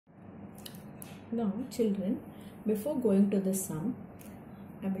Now children, before going to the sum,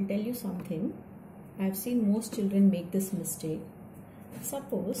 I will tell you something. I have seen most children make this mistake.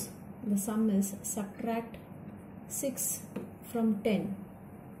 Suppose the sum is subtract 6 from 10.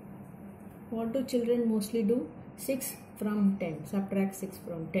 What do children mostly do? 6 from 10. Subtract 6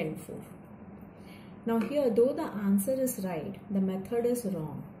 from 10, 4. Now here, though the answer is right, the method is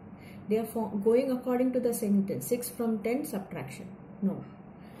wrong. They are going according to the sentence 6 from 10 subtraction. No.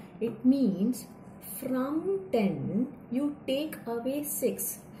 It means from 10 you take away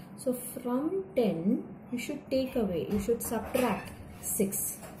 6. So from 10 you should take away, you should subtract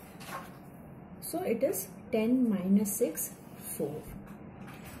 6. So it is 10 minus 6, 4.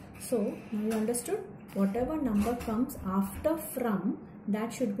 So now you understood? Whatever number comes after from,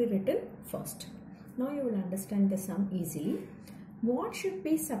 that should be written first. Now you will understand the sum easily. What should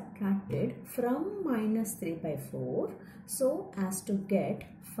be subtracted from minus 3 by 4 so as to get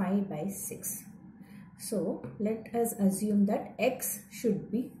 5 by 6? So let us assume that x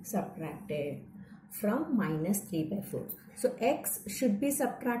should be subtracted from minus 3 by 4. So x should be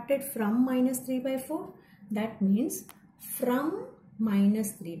subtracted from minus 3 by 4. That means from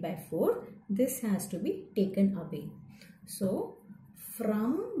minus 3 by 4, this has to be taken away. So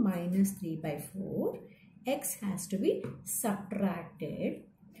from minus 3 by 4, x has to be subtracted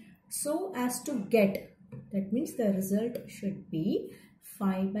so as to get, that means the result should be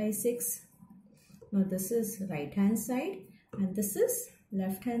 5 by 6. Now this is right hand side and this is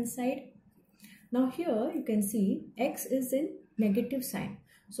left hand side. Now here you can see x is in negative sign.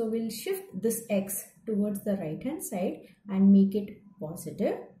 So we'll shift this x towards the right hand side and make it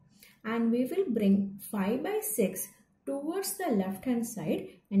positive. And we will bring 5 by 6 towards the left hand side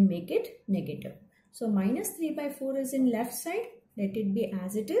and make it negative. So minus 3 by 4 is in left side. Let it be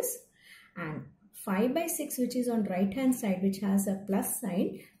as it is. And 5 by 6 which is on right hand side which has a plus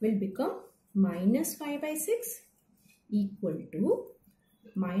sign will become minus 5 by 6 equal to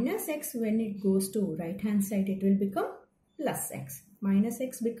minus x. When it goes to right hand side it will become plus x. Minus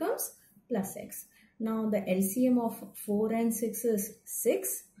x becomes plus x. Now the LCM of 4 and 6 is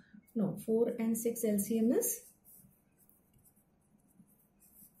 6. No, 4 and 6 LCM is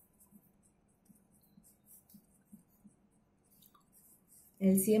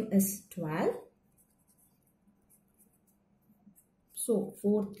is 12. So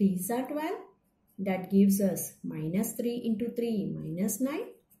 4 3s are 12. That gives us minus 3 into 3 minus 9.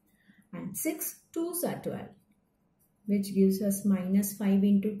 And 6 2s are 12. Which gives us minus 5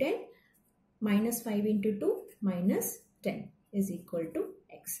 into 10. Minus 5 into 2 minus 10 is equal to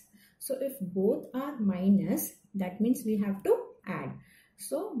x. So if both are minus, that means we have to add.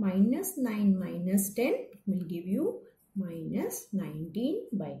 So minus 9 minus 10 will give you minus 19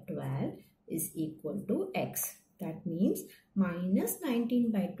 by 12 is equal to x. That means minus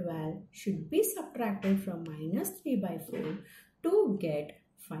 19 by 12 should be subtracted from minus 3 by 4 to get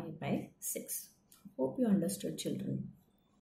 5 by 6. Hope you understood, children.